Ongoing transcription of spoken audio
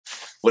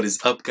What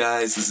is up,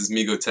 guys? This is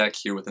Migo Tech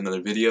here with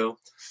another video.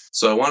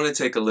 So I wanted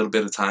to take a little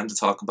bit of time to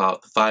talk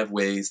about the 5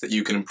 ways that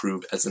you can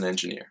improve as an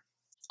engineer.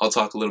 I'll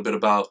talk a little bit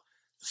about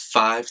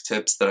 5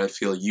 tips that I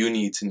feel you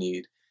need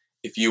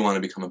if you want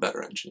to become a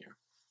better engineer.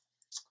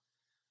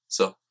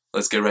 So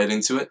let's get right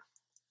into it.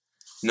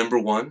 Number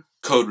 1,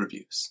 code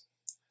reviews.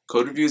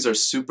 Code reviews are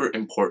super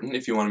important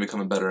if you want to become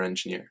a better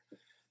engineer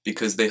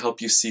because they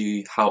help you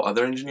see how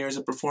other engineers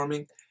are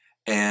performing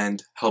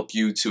and help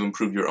you to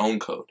improve your own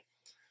code.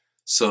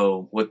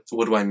 So what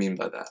do I mean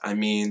by that? I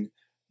mean,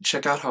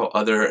 check out how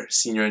other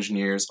senior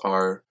engineers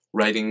are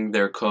writing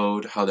their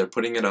code, how they're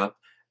putting it up,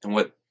 and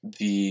what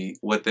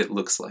it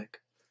looks like.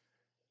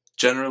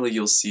 Generally,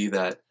 you'll see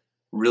that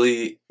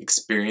really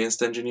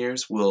experienced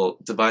engineers will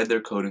divide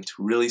their code into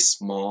really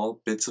small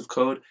bits of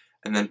code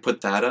and then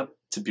put that up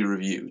to be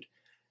reviewed.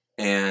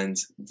 And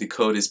the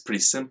code is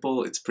pretty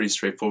simple, it's pretty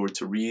straightforward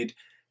to read,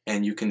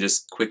 and you can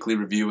just quickly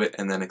review it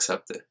and then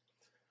accept it.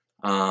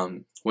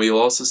 What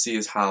you'll also see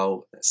is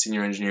how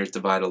senior engineers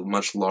divide a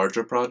much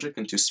larger project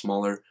into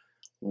smaller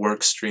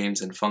work streams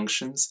and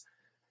functions.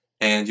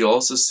 And you'll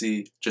also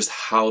see just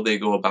how they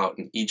go about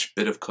in each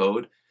bit of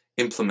code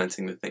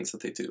implementing the things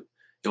that they do.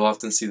 You'll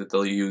often see that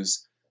they'll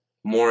use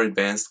more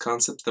advanced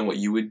concepts than what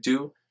you would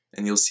do,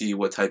 and you'll see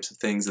what types of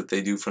things that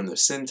they do, from their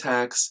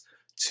syntax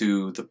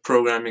to the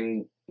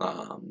programming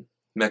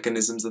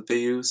mechanisms that they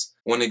use.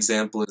 One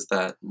example is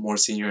that more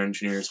senior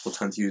engineers will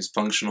tend to use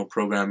functional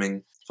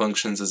programming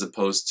functions as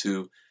opposed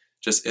to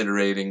just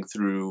iterating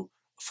through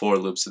for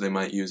loops. So they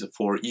might use a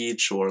for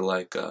each or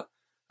like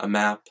a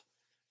map.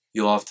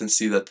 You'll often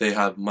see that they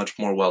have much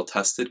more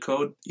well-tested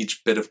code.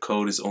 Each bit of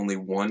code is only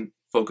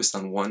focused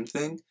on one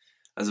thing,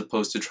 as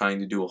opposed to trying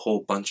to do a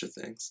whole bunch of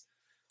things,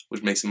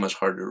 which makes it much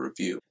harder to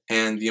review.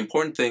 And the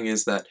important thing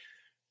is that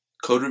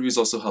code reviews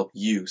also help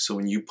you. So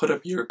when you put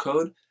up your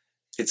code,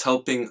 it's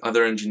helping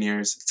other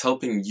engineers, it's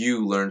helping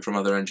you learn from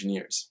other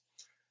engineers.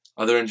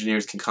 Other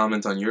engineers can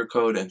comment on your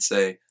code and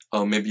say,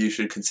 oh, maybe you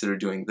should consider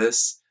doing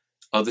this.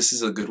 Oh, this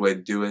is a good way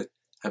to do it.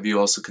 Have you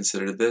also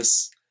considered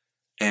this?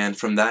 And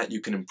from that, you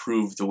can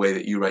improve the way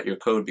that you write your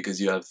code because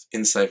you have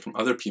insight from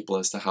other people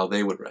as to how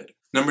they would write it.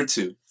 Number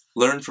 2,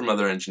 learn from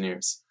other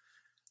engineers.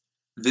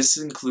 This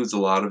includes a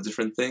lot of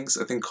different things.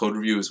 I think code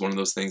review is one of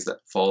those things that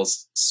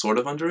falls sort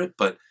of under it,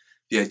 but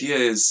the idea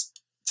is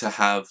to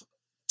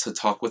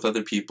talk with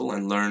other people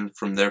and learn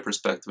from their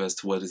perspective as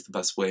to what is the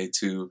best way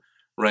to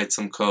write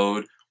some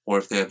code, or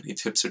if they have any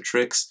tips or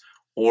tricks,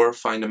 or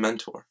find a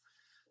mentor.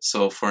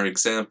 So for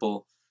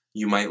example,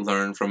 you might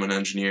learn from an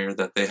engineer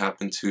that they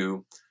happen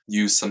to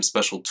use some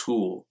special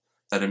tool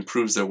that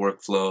improves their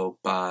workflow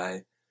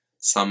by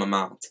some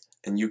amount,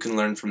 and you can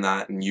learn from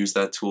that and use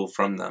that tool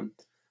from them.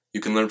 You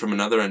can learn from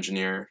another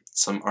engineer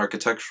some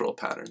architectural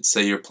patterns.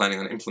 Say you're planning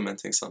on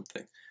implementing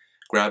something.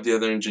 Grab the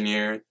other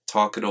engineer,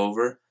 talk it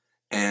over,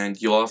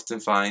 and you'll often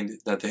find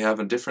that they have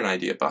a different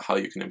idea about how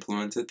you can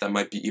implement it that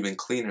might be even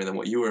cleaner than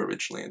what you were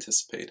originally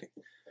anticipating.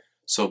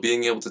 So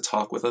being able to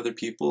talk with other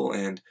people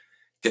and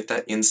get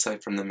that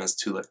insight from them as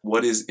to like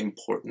what is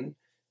important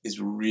is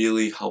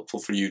really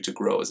helpful for you to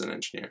grow as an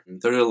engineer.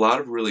 There are a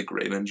lot of really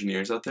great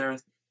engineers out there.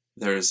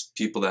 There's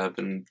people that have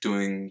been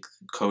doing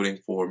coding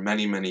for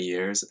many, many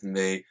years, and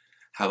they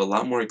have a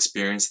lot more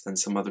experience than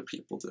some other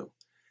people do.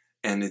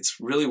 And it's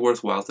really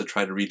worthwhile to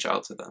try to reach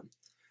out to them.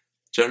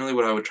 Generally,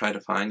 what I would try to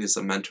find is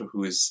a mentor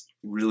who is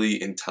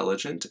really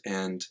intelligent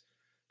and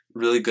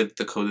really good at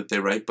the code that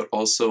they write, but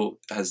also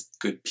has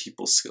good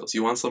people skills.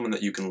 You want someone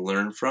that you can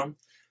learn from,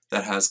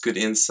 that has good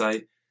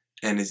insight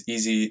and is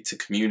easy to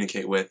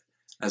communicate with,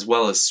 as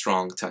well as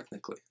strong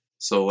technically.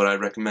 So what I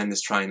recommend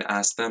is trying to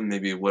ask them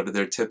maybe what are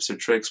their tips or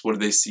tricks, what do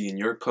they see in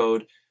your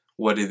code,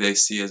 what do they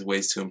see as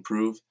ways to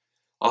improve.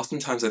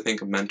 Oftentimes I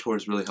think a mentor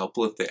is really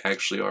helpful if they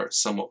actually are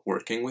somewhat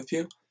working with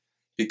you,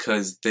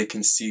 because they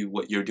can see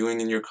what you're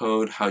doing in your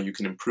code, how you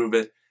can improve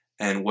it,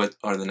 and what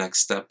are the next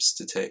steps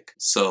to take.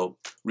 So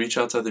reach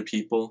out to other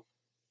people,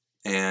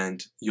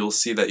 and you'll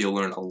see that you'll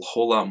learn a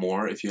whole lot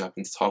more if you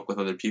happen to talk with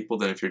other people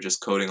than if you're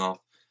just coding off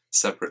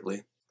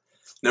separately.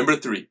 Number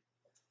 3.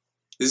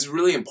 This is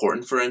really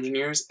important for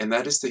engineers, and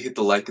that is to hit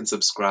the like and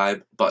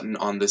subscribe button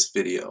on this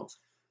video.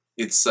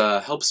 It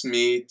helps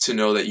me to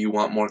know that you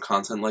want more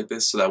content like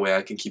this, so that way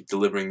I can keep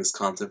delivering this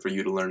content for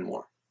you to learn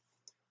more.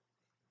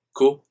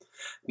 Cool?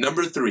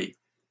 Number 3,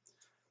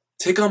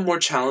 take on more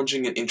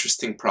challenging and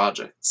interesting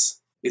projects.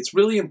 It's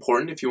really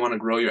important if you want to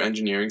grow your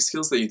engineering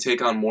skills that you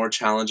take on more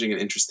challenging and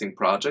interesting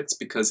projects,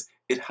 because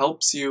it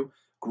helps you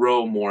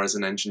grow more as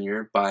an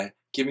engineer by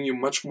giving you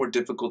much more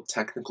difficult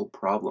technical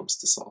problems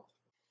to solve.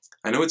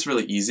 I know it's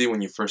really easy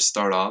when you first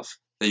start off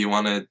that you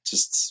want to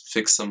just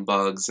fix some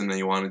bugs and then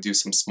you want to do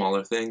some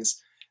smaller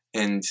things,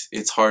 and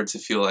it's hard to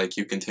feel like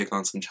you can take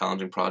on some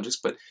challenging projects,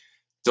 but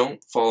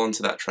don't fall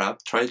into that trap.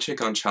 Try to take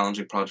on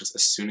challenging projects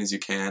as soon as you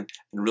can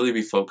and really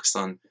be focused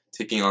on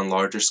taking on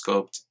larger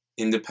scoped,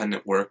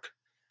 independent work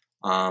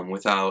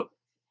without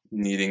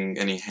needing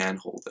any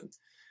hand-holding.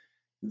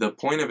 The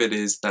point of it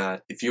is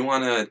that if you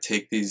want to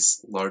take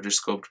these larger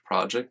scoped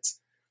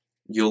projects,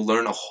 you'll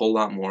learn a whole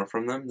lot more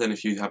from them than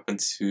if you happen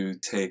to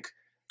take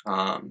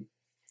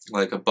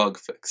like a bug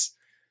fix.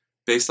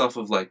 Based off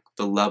of like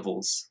the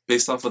levels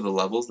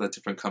that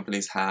different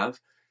companies have,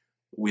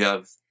 we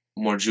have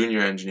more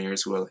junior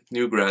engineers who are like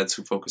new grads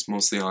who focus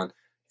mostly on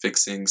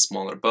fixing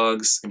smaller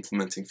bugs,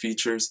 implementing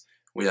features.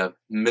 We have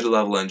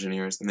mid-level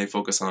engineers and they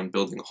focus on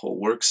building a whole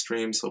work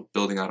stream, so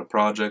building out a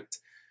project.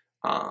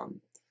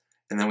 And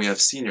then we have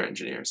senior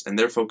engineers and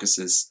their focus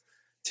is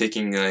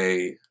taking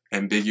a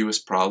ambiguous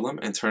problem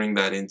and turning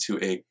that into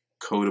a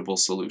codable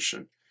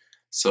solution.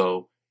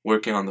 So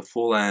working on the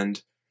full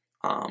end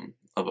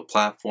of a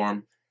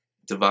platform,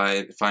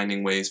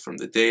 finding ways from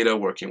the data,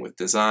 working with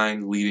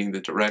design, leading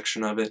the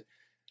direction of it.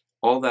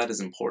 All that is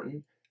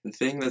important. The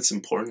thing that's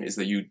important is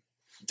that you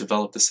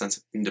develop the sense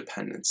of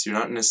independence. You're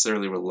not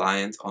necessarily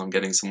reliant on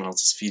getting someone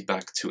else's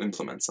feedback to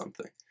implement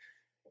something.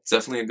 It's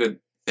definitely a good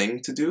thing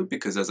to do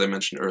because, as I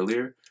mentioned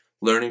earlier,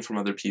 learning from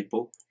other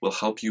people will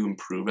help you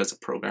improve as a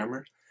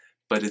programmer,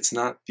 but it's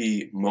not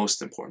the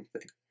most important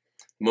thing.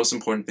 The most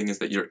important thing is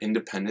that you're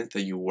independent,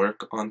 that you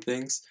work on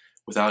things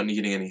without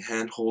needing any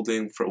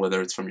hand-holding, for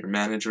whether it's from your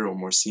manager or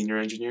more senior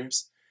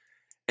engineers.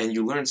 And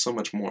you learn so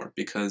much more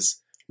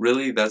because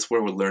really that's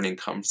where learning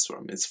comes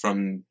from. It's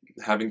from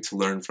having to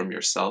learn from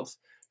yourself,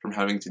 from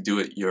having to do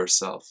it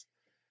yourself.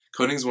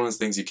 Coding is one of those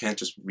things you can't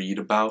just read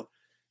about.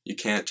 You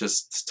can't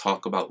just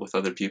talk about with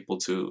other people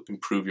to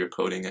improve your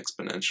coding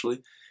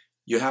exponentially.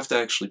 You have to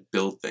actually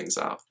build things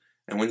out.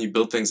 And when you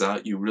build things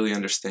out, you really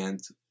understand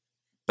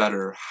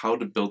better how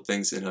to build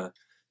things in a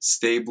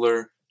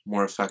stabler,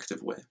 more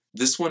effective way.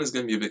 This one is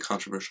going to be a bit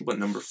controversial, but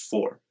number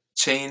 4,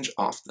 change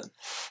often.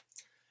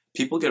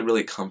 People get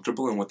really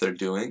comfortable in what they're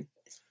doing,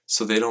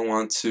 so they don't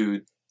want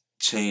to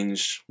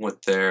change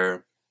what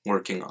they're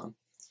working on.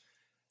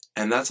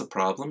 And that's a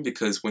problem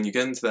because when you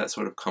get into that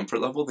sort of comfort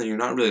level, then you're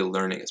not really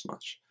learning as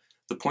much.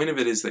 The point of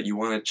it is that you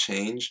want to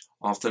change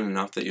often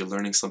enough that you're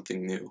learning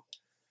something new.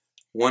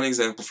 One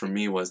example for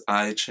me was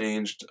I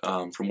changed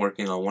from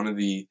working on one of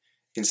the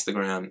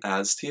Instagram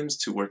ads teams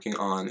to working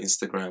on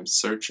Instagram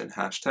search and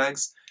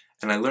hashtags,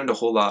 and I learned a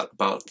whole lot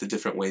about the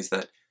different ways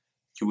that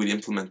you would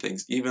implement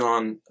things, even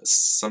on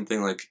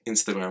something like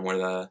Instagram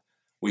where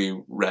we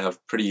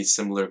have pretty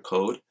similar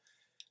code.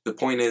 The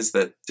point is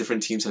that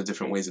different teams have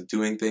different ways of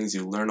doing things.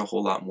 You learn a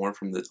whole lot more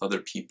from the other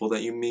people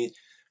that you meet,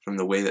 from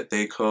the way that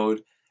they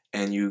code,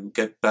 and you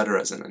get better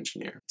as an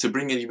engineer. To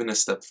bring it even a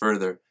step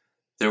further,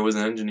 there was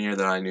an engineer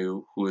that I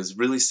knew who was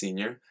really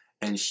senior,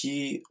 and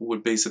he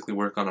would basically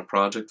work on a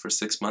project for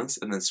 6 months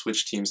and then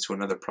switch teams to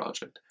another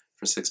project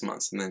for 6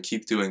 months and then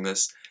keep doing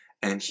this,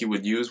 and he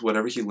would use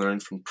whatever he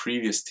learned from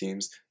previous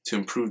teams to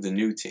improve the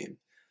new team.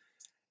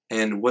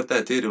 And what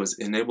that did was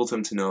enabled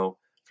him to know,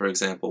 for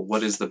example,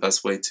 what is the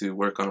best way to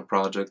work on a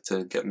project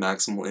to get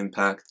maximal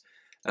impact,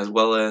 as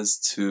well as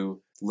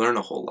to learn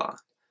a whole lot.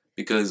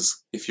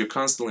 Because if you're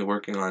constantly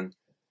working on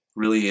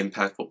really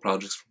impactful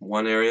projects from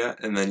one area,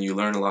 and then you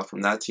learn a lot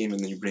from that team, and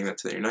then you bring that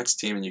to your next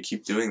team, and you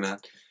keep doing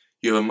that,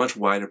 you have a much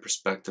wider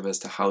perspective as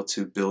to how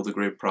to build a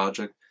great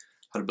project,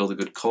 how to build a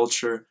good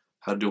culture,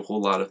 how to do a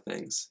whole lot of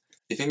things.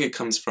 I think it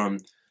comes from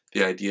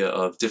the idea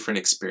of different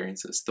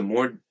experiences. The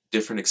more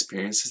different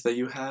experiences that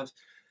you have,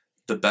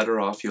 the better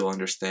off you'll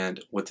understand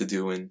what to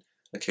do in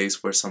a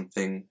case where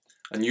something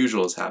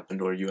unusual has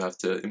happened or you have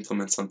to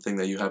implement something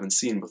that you haven't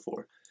seen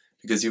before,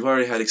 because you've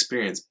already had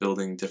experience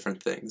building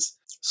different things.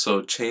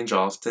 So change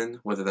often,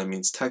 whether that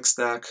means tech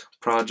stack,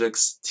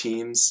 projects,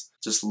 teams.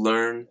 Just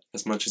learn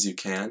as much as you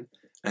can,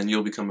 and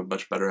you'll become a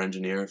much better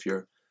engineer if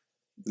you're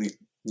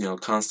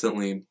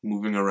constantly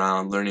moving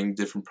around, learning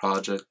different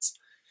projects.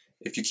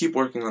 If you keep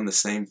working on the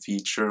same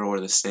feature or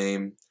the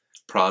same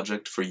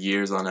project for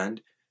years on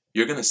end,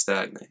 you're going to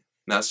stagnate.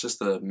 That's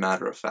just a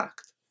matter of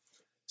fact.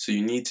 So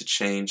you need to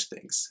change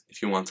things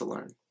if you want to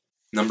learn.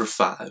 Number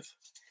 5,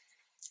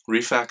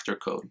 refactor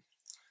code.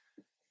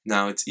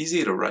 Now, it's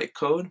easy to write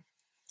code.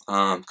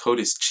 Code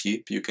is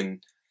cheap. You can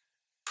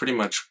pretty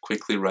much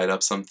quickly write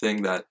up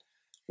something that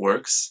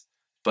works,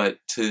 but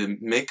to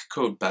make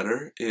code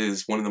better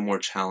is one of the more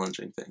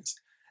challenging things.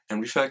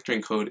 And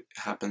refactoring code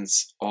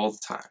happens all the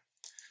time.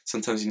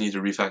 Sometimes you need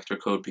to refactor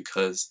code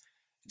because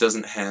it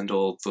doesn't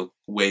handle the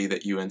way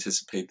that you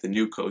anticipate the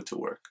new code to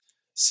work.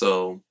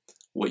 So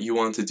what you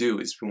want to do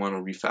is you want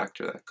to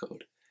refactor that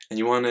code. And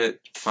you want to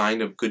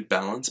find a good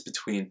balance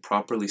between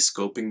properly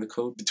scoping the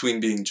code, between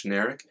being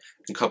generic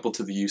and coupled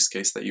to the use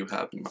case that you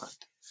have in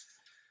mind.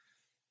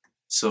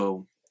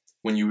 So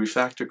when you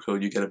refactor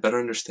code, you get a better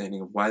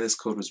understanding of why this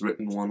code was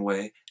written one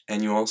way,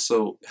 and you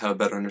also have a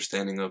better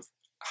understanding of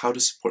how to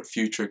support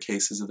future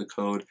cases of the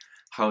code,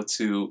 how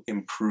to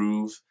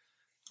improve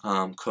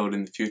code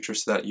in the future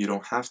so that you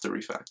don't have to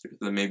refactor.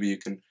 Then maybe you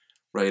can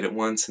write it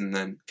once and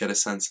then get a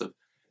sense of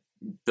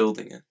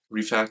building it.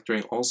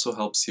 Refactoring also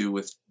helps you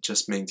with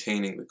just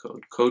maintaining the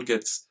code. Code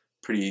gets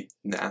pretty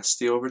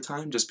nasty over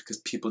time just because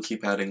people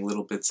keep adding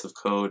little bits of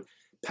code,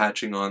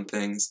 patching on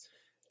things,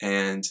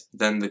 and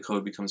then the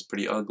code becomes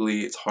pretty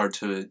ugly. It's hard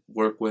to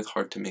work with,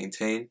 hard to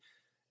maintain.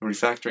 And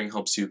refactoring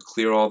helps you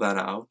clear all that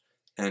out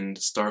and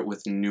start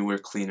with a newer,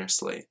 cleaner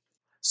slate.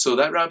 So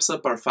that wraps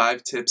up our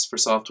 5 tips for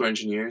software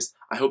engineers.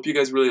 I hope you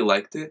guys really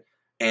liked it,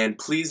 and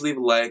please leave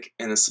a like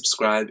and a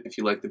subscribe if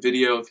you like the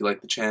video, if you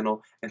like the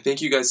channel, and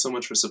thank you guys so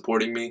much for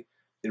supporting me.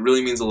 It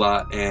really means a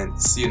lot, and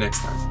see you next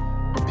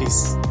time.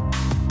 Peace.